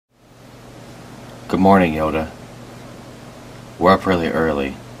Good morning, Yoda. We're up really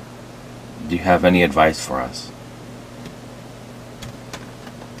early. Do you have any advice for us?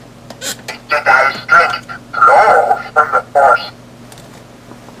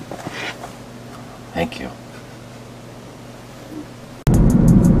 Thank you.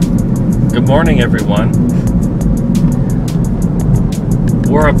 Good morning, everyone.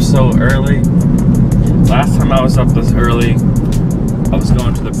 We're up so early. Last time I was up this early, I was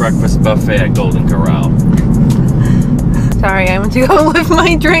going to the breakfast buffet at Golden Corral. Sorry, I went to go lift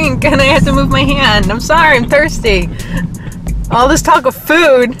my drink and I had to move my hand. I'm sorry, I'm thirsty. All this talk of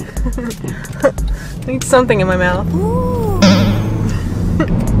food. I need something in my mouth.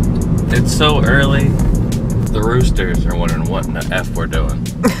 It's so early, the roosters are wondering what in the F we're doing.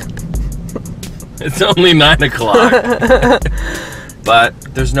 It's only 9 o'clock. But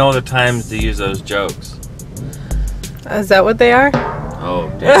there's no other times to use those jokes. Is that what they are? Oh,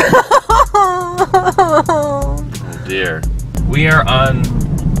 dear. Oh, dear. We are on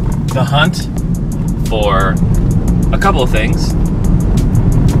the hunt for a couple of things.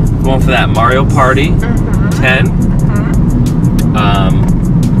 Going for that Mario Party 10.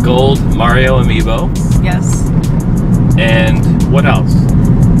 Gold Mario Amiibo. Yes. And what else?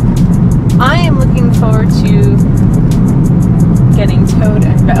 I am looking forward to getting Toad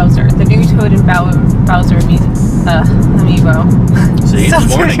and Bowser. The new Toad and Bowser Amiibo. See, So good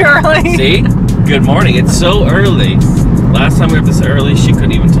morning. early. See? Good morning. It's so early. Last time we were up this early, she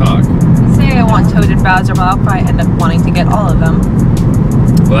couldn't even talk. Say I want Toad and Bowser, but I'll probably end up wanting to get all of them.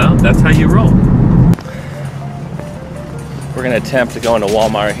 Well, that's how you roll. We're going to attempt to go into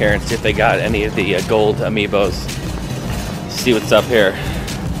Walmart here and see if they got any of the gold Amiibos. See what's up here.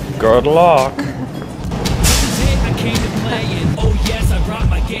 Good luck. I came to play it. Oh yes, I brought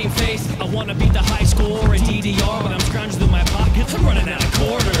my game face. I want to beat the high score in DDR, but I'm scrounging through my pockets. I'm running out of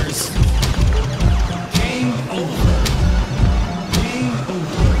quarters. Game over. Game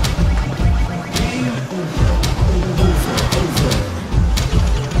over. Game over.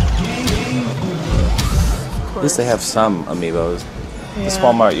 Game over. At least they have some Amiibos. This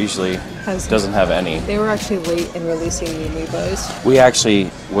Walmart usually doesn't have any. They were actually late in releasing the Amiibos. We actually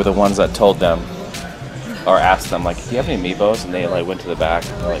were the ones that told them or asked them, like, do you have any Amiibos? And they like went to the back.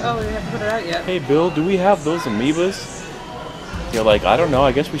 And Like, oh, they haven't put it out yet. hey, Bill, do we have those Amiibos? You're like, I don't know.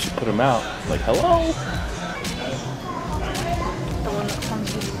 I guess we should put them out. Like, hello? The one that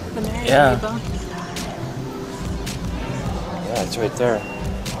comes with the Mario Yeah. Amiibo. Yeah, it's right there.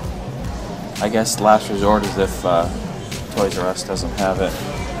 I guess last resort is if Toys R Us doesn't have it.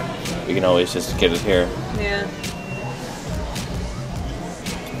 We can always just get it here. Yeah.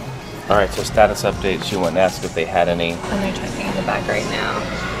 Alright, so status update. She went and asked if they had any. And they're checking in the back right now.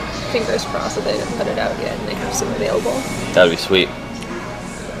 Fingers crossed that they didn't put it out yet and they have some available. That'd be sweet.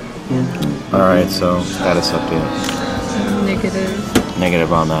 Alright, so status update. Negative.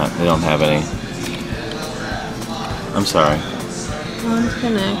 Negative on that. They don't have any. I'm sorry. On to the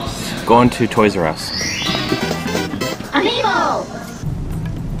next. Going to Toys R Us. Amiibo!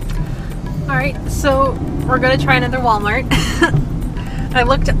 Alright, so we're gonna try another Walmart. I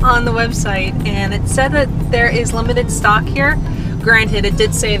looked on the website and it said that there is limited stock here. Granted, it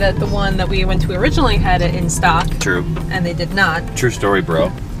did say that the one that we went to originally had it in stock. True. And they did not. True story,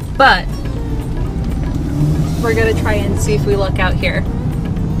 bro. But we're gonna try and see if we look out here.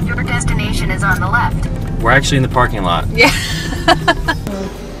 Your destination is on the left. We're actually in the parking lot. Yeah.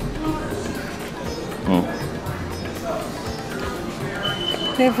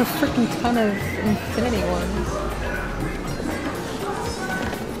 They have a freaking ton of Infinity ones.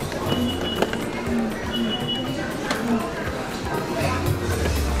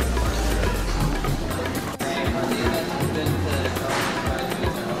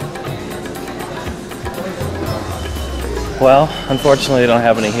 Well, unfortunately, they don't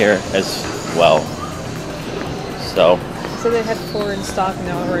have any here as well. So, They had 4 in stock and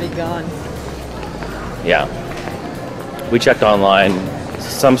they're already gone. yeah. We checked online.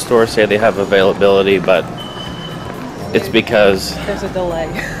 Some stores say they have availability, but it's because, There's a delay.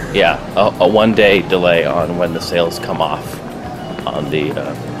 yeah, a one-day delay on when the sales come off on the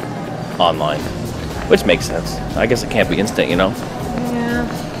online, which makes sense. I guess it can't be instant, you know?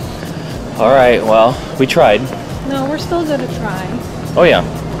 Yeah. All right, well, we tried. No, we're still gonna try. Oh, yeah.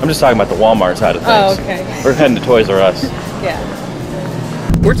 I'm just talking about the Walmart side of things. Oh, okay. We're heading to Toys R Us. Yeah.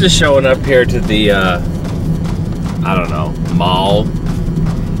 We're just showing up here to the, I don't know, mall.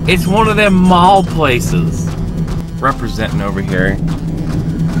 It's one of them mall places. Representing over here. We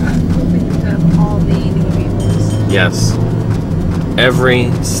have all the Amiibos. Yes.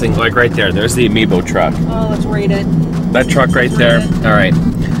 Every single, like right there, there's the Amiibo truck. Oh, let's rate it. That truck right there. All right.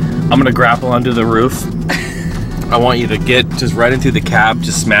 I'm gonna grapple onto the roof. I want you to get just right into the cab,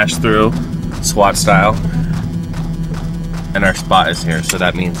 just smash through, SWAT style. And our spot is here, so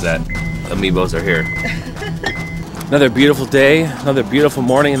that means that Amiibos are here. Another beautiful day, another beautiful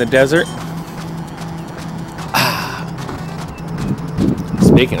morning in the desert.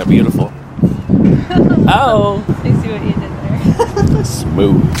 Speaking of beautiful. Oh! I see what you did there.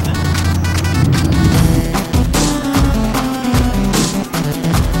 Smooth.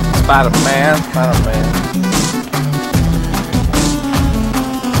 Spider-Man, Spider-Man.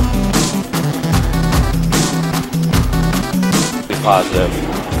 Be positive.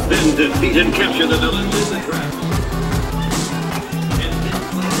 Then defeat and capture the villains in the trap.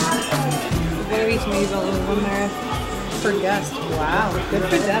 One of each Amiibo on there for guest. Wow, good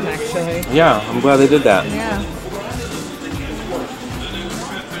for them actually. Yeah, I'm glad they did that. Yeah.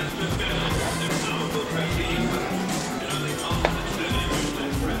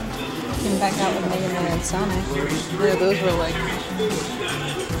 Came back out with Mega Man and Sonic. Yeah, those were like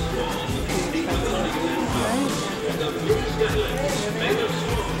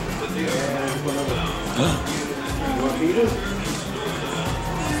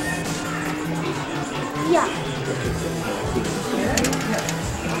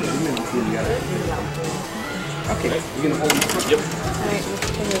Okay, you can hold it. Yep. Alright,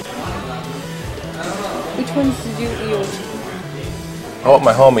 which ones did you eat? I want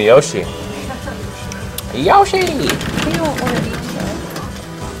my homie Yoshi. Yoshi! I think I want one of each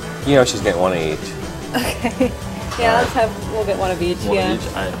though. You know she's getting one of each. Okay. Yeah, we'll get one of each, One yeah. of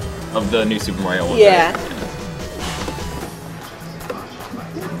each. Of the new Super Mario one. Yeah. Right?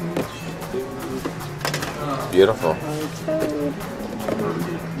 Beautiful.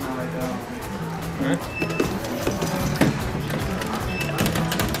 Alright.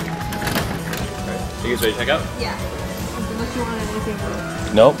 You guys ready to check out? Yeah. Unless you want anything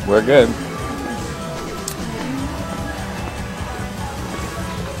else. Nope, we're good.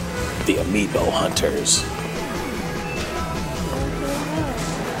 The Amiibo Hunters.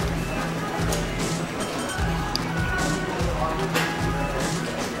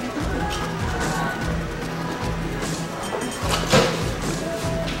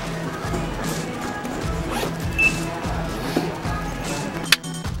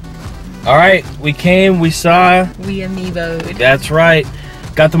 All right, we came, we saw. We Amiibo'd. That's right.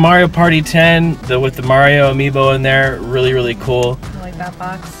 Got the Mario Party 10 with the Mario Amiibo in there. Really, really cool. I like that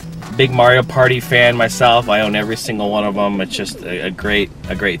box. Big Mario Party fan myself. I own every single one of them. It's just a great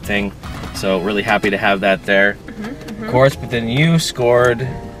thing. So really happy to have that there. Of course, but then you scored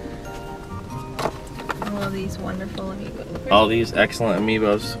All of these wonderful Amiibos. all these excellent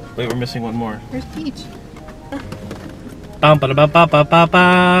Amiibos. Wait, we're missing one more. Where's Peach? Bum, ba, da, ba, ba, ba, ba,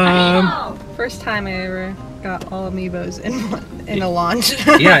 bum. First time I ever got all Amiibos in a launch.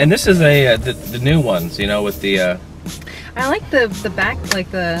 Yeah, and this is the new ones, you know, with the. I like the back, like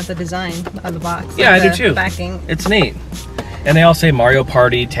the design of the box. Yeah, like I do too. The backing. It's neat, and they all say Mario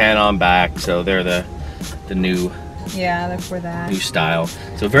Party 10 on back, so they're the new Yeah, they're for that. new style.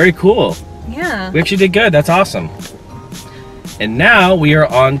 So very cool. Yeah. We actually did good. That's awesome. And now we are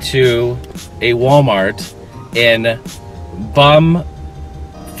on to a Walmart in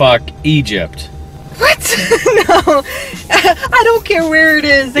bumfuck Egypt. What? No. I don't care where it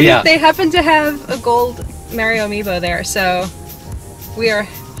is. They happen to have a gold Mario Amiibo there, so we are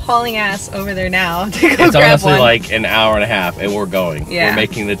hauling ass over there now to go It's grab honestly one. like an hour and a half, and we're going. Yeah. We're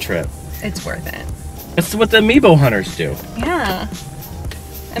making the trip. It's worth it. That's what the Amiibo hunters do. Yeah.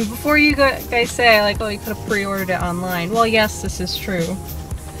 And before you guys say, like, oh, you could have pre-ordered it online. Well, yes, this is true.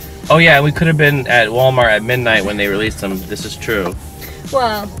 Oh yeah, we could have been at Walmart at midnight when they released them. This is true.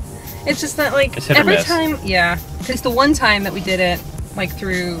 Well, it's just that, like, It's hit or every miss. time, yeah. Because the one time that we did it, like,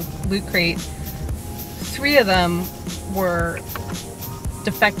 through Loot Crate, 3 of them were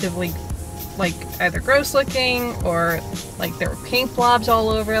defectively, like, either gross looking or, like, there were paint blobs all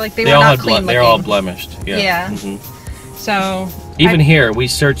over. Like, they were all not had clean looking. they're all blemished. Yeah. Yeah. Mhm. So, Even here, we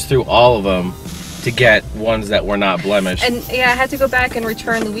searched through all of them to get ones that were not blemished. and yeah, I had to go back and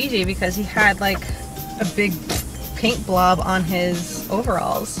return Luigi because he had, like, a big paint blob on his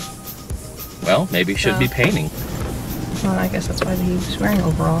overalls. Well, maybe he should be painting. Well, I guess that's why he was wearing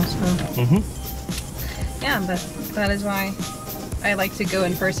overalls. So. Mm-hmm. Yeah, but that is why I like to go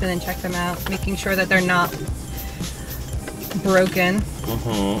in person and check them out, making sure that they're not broken.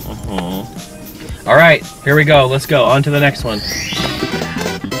 All right, here we go. Let's go on to the next one.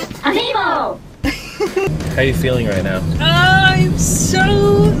 Amiibo! How are you feeling right now? I'm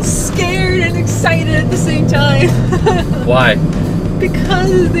so scared and excited at the same time. Why?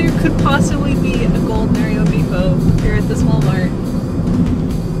 Because there could possibly be a gold Mario Amiibo here at this Walmart.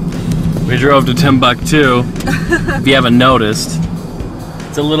 We drove to Timbuktu. If you haven't noticed,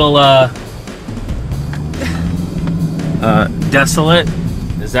 it's a little desolate.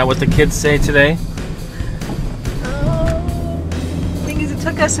 Is that what the kids say today? Thing is, it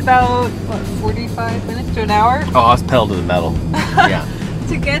took us about what, 45 minutes to an hour. Oh, I was pedal to the metal. Yeah.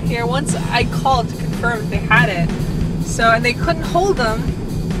 To get here. Once I called to confirm if they had it. So, and they couldn't hold them,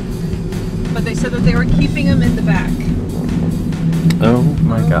 but they said that they were keeping them in the back. Oh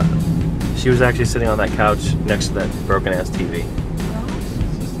my God. She was actually sitting on that couch next to that broken ass TV. Oh,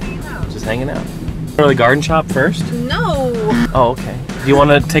 she's just hanging out. Just hanging out. Go to the garden shop first? No. Oh, okay. Do you want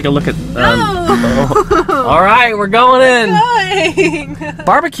to take a look at? No. Oh. All right, we're going in. Going.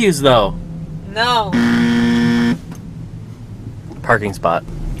 Barbecues though. No. Parking spot.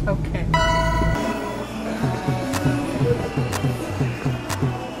 Okay.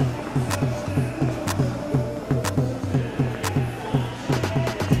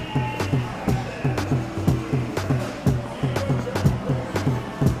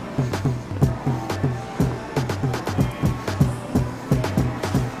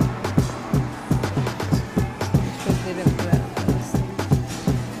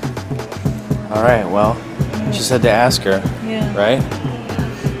 All right, well, she said to ask her, Yeah. right?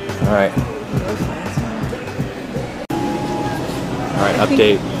 All right. All right,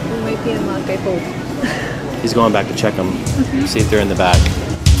 update. We might be in luck, I hope. He's going back to check them, see if they're in the back.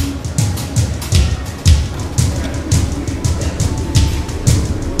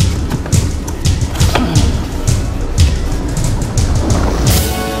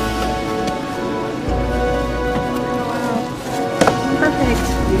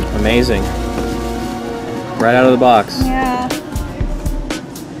 Perfect. Amazing. Right out of the box. Yeah.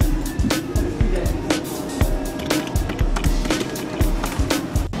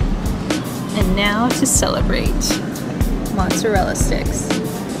 And now to celebrate, mozzarella sticks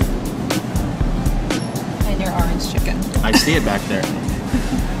and your orange chicken. I see it back there.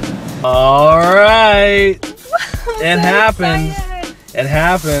 All right. It happened. It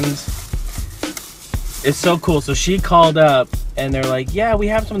happened. It's so cool. So she called up and they're like, yeah, we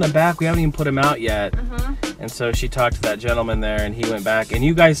have some in the back. We haven't even put them out yet. And so she talked to that gentleman there and he went back. And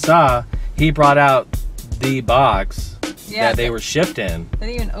you guys saw, he brought out the box that they were shipped in.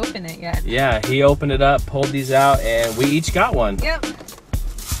 They didn't even open it yet. Yeah, he opened it up, pulled these out, and we each got one. Yep.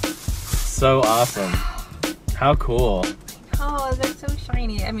 So awesome. How cool. Oh, they're so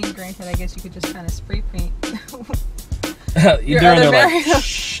shiny. I mean, granted, I guess you could just kind of spray paint. You're doing it like,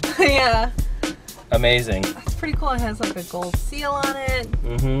 shh. Yeah. Amazing. It's pretty cool. It has like a gold seal on it.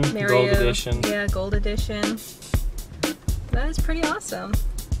 Mm-hmm. Gold edition. Yeah, gold edition. That is pretty awesome.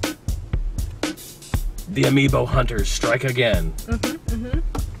 The Amiibo hunters strike again.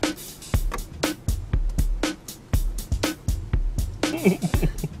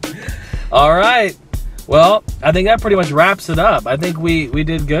 All right. Well, I think that pretty much wraps it up. I think we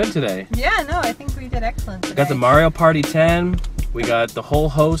did good today. Yeah, no, I think we did excellent today. Got the Mario Party 10. We got the whole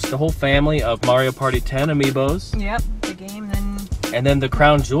host, the whole family of Mario Party 10 Amiibos. Yep, the game, and then the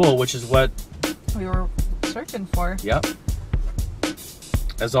crown jewel, which is what we were searching for. Yep.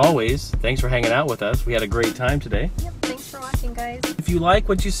 As always, thanks for hanging out with us. We had a great time today. Yep, thanks for watching, guys. If you like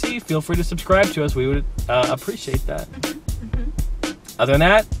what you see, feel free to subscribe to us. We would appreciate that. Other than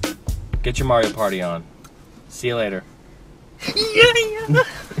that, get your Mario Party on. See you later. Yeah.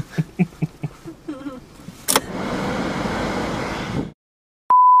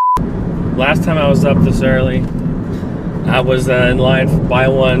 Last time I was up this early, I was in line for buy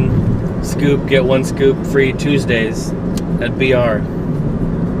one scoop, get one scoop free Tuesdays at BR.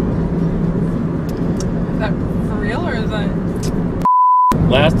 Is that for real or is that?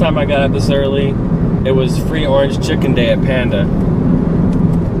 Last time I got up this early, it was free orange chicken day at Panda.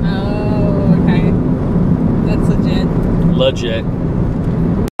 Oh, okay. That's legit. Legit.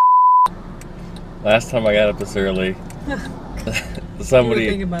 Last time I got up this early, somebody. You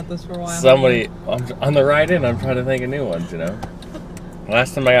were thinking about this for a while. Somebody on the ride in. I'm trying to think of new ones. You know.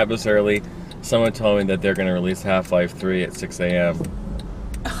 Last time I got up this early, someone told me that they're going to release Half-Life 3 at 6 a.m.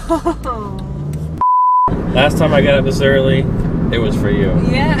 Oh. Last time I got up this early, it was for you.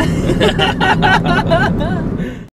 Yeah.